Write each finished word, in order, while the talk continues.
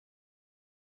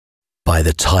By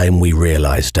the time we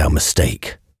realized our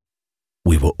mistake,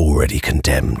 we were already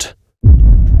condemned.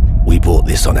 We brought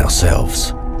this on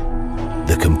ourselves.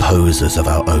 The composers of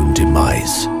our own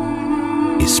demise.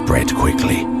 It spread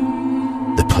quickly.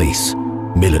 The police,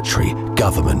 military,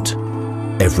 government,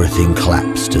 everything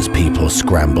collapsed as people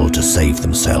scrambled to save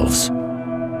themselves.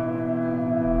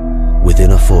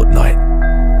 Within a fortnight,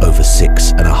 over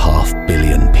 6.5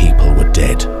 billion people were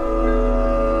dead.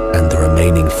 And the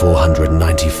remaining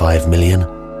 495 million?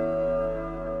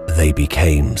 They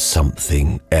became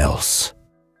something else.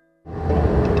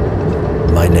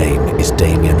 My name is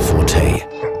Damien Forte,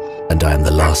 and I am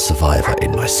the last survivor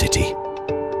in my city.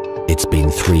 It's been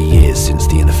 3 years since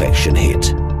the infection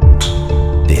hit.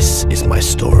 This is my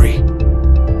story.